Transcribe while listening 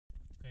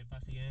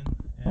back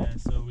again.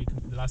 So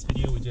the last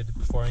video we did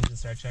before engine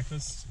start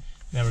checklist.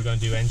 Now we're going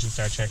to do engine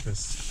start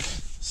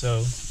checklist.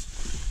 So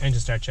engine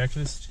start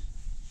checklist,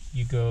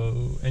 you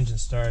go engine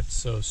start,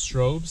 so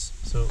strobes.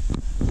 So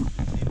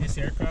in this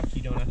aircraft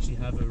you don't actually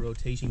have a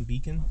rotating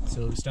beacon,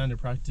 so standard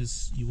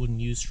practice you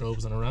wouldn't use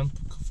strobes on a ramp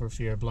for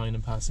fear of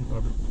blinding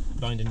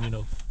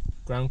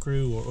ground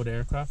crew or other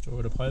aircraft or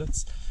other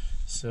pilots.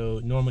 So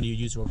normally you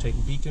use a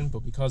rotating beacon,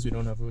 but because we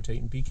don't have a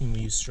rotating beacon,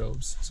 we use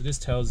strobes. So this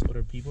tells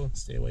other people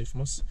stay away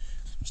from us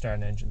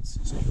starting engines.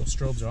 So you go,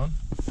 strobes are on.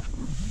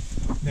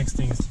 Next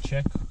thing is to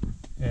check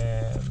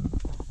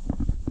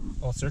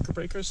all circuit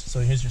breakers.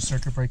 So here's your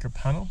circuit breaker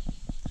panel.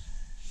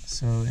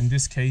 So in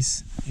this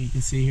case, you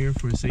can see here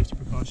for a safety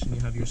precaution,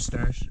 you have your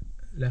start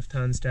left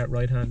hand, start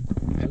right hand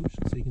out.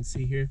 So you can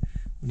see here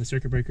when the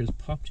circuit breaker is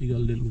popped, you got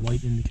a little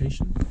white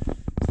indication.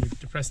 So you have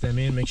to press them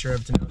in, make sure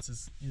everything else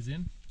is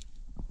in.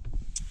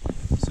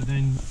 So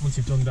then once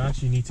you've done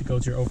that, you need to go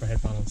to your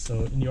overhead panel.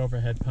 So in the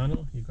overhead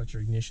panel, you've got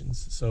your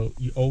ignitions. So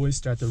you always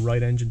start the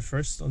right engine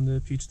first on the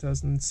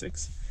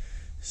P2006.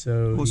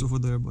 So also for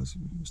the Airbus,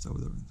 you start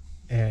with the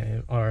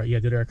right. Or yeah,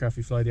 the other aircraft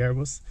we fly, the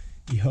Airbus,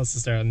 you also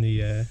start on the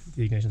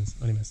ignitions.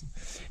 Only messing.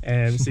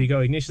 So you go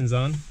ignitions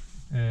on,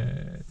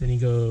 then you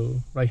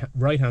go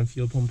right hand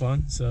fuel pump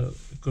on. So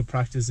good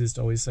practice is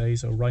to always say,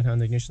 so right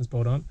hand ignitions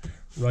both on,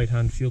 right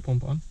hand fuel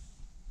pump on.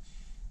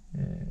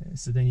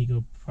 So then you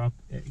go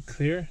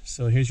clear.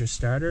 So here's your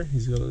starter.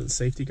 He's got a little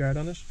safety guard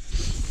on it.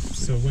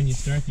 So when you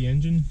start the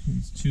engine,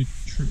 there's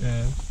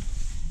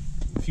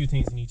a few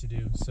things you need to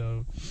do.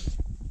 So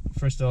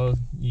first of all,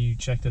 you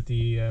check that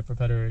the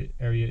propeller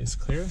area is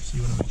clear. So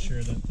you want to make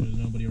sure that there's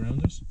nobody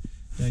around it.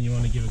 Then you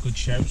want to give a good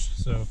shout.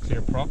 So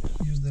clear prop.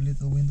 Use the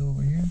little window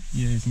over here.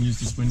 Yeah, you can use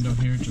this window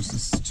here just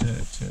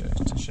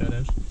to shout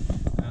out.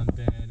 And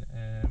then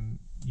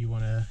you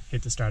want to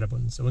hit the starter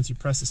button. So once you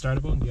press the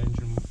starter button, the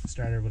engine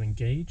starter will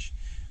engage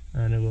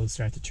and it will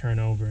start to turn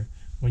over.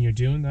 When you're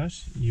doing that,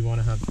 you want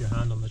to have your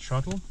hand on the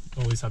throttle.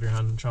 Always have your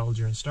hand on the throttle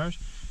during start,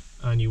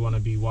 and you want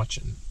to be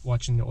watching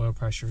the oil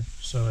pressure.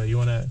 So you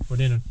want to,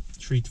 within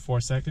 3 to 4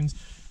 seconds,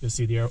 you'll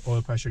see the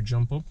oil pressure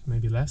jump up,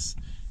 maybe less,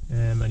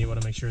 and you want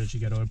to make sure that you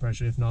get oil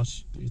pressure. If not,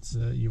 it's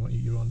you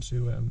want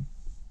to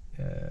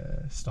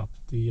stop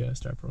the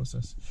start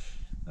process.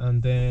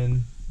 And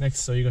then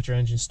next, so you got your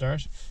engine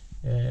start.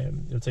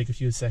 It'll take a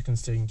few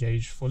seconds to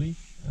engage fully,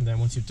 and then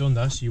once you've done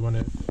that, you want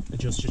to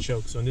adjust your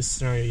choke. So in this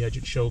scenario, you had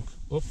your choke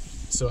up.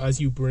 So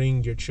as you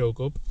bring your choke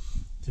up,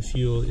 the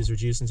fuel is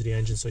reduced into the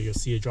engine, so you'll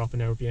see a drop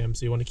in RPM.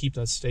 So you want to keep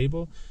that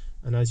stable,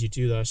 and as you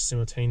do that,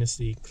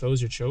 simultaneously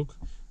close your choke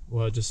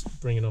while just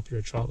bringing up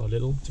your throttle a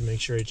little to make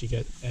sure that you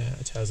get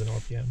 1000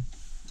 RPM.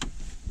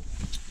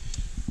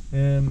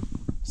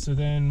 So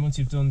then once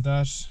you've done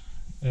that,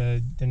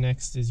 the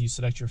next is you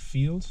select your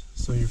field.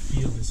 So your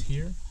field is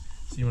here.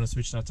 So you want to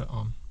switch that to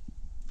on,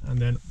 and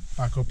then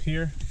back up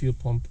here, fuel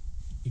pump,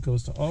 it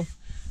goes to off,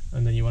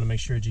 and then you want to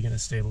make sure that you get a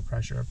stable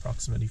pressure,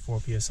 approximately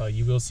 4 psi.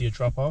 You will see a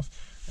drop off,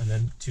 and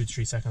then 2 to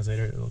 3 seconds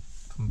later, it'll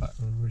come back.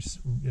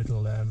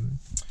 It'll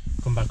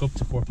come back up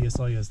to 4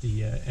 psi as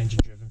the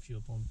engine-driven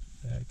fuel pump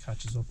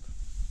catches up.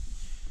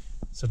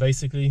 So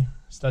basically,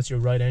 so that's your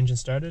right engine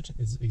started.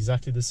 It's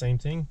exactly the same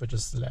thing, but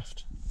just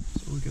left.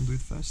 So we can do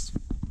it fast.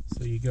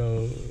 So you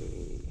go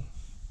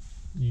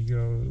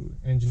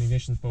engine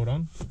ignitions both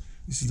on.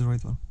 This is the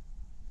right one.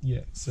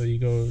 Yeah, so you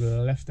go the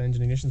left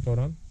engine ignitions both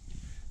on,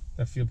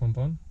 that fuel pump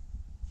on,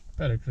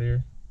 propeller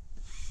clear,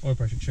 oil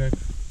pressure check.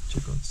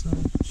 Check outside,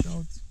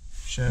 shout.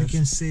 Shout. You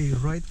can say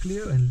right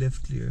clear and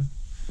left clear.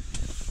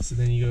 So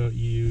then you go,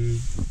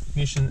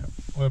 ignition,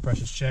 oil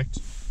pressure's checked,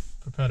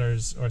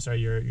 propellers, or sorry,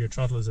 your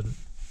throttle is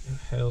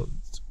held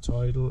to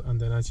idle, and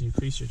then as you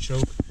increase your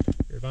choke,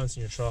 you're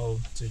advancing your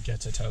throttle to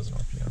get to 1000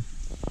 RPM.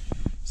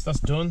 So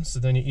that's done. So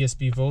then your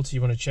ESP volt, you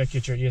want to check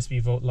that your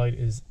ESP volt light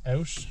is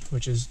out,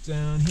 which is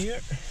down here.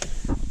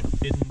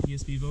 Hidden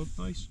ESP volt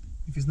light.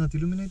 If it's not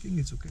illuminating,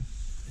 it's okay.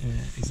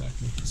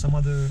 Exactly. Some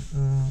other,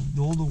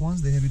 the older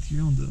ones, they have it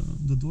here on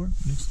the door.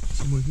 Next,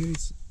 somewhere here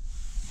it's.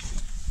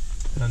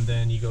 And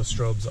then you go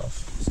strobes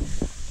off.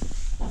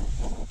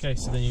 Okay,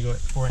 so then you go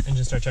for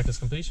engine start checklist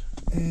complete.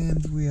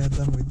 And we are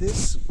done with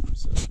this.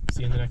 So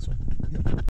see you in the next one. Yep.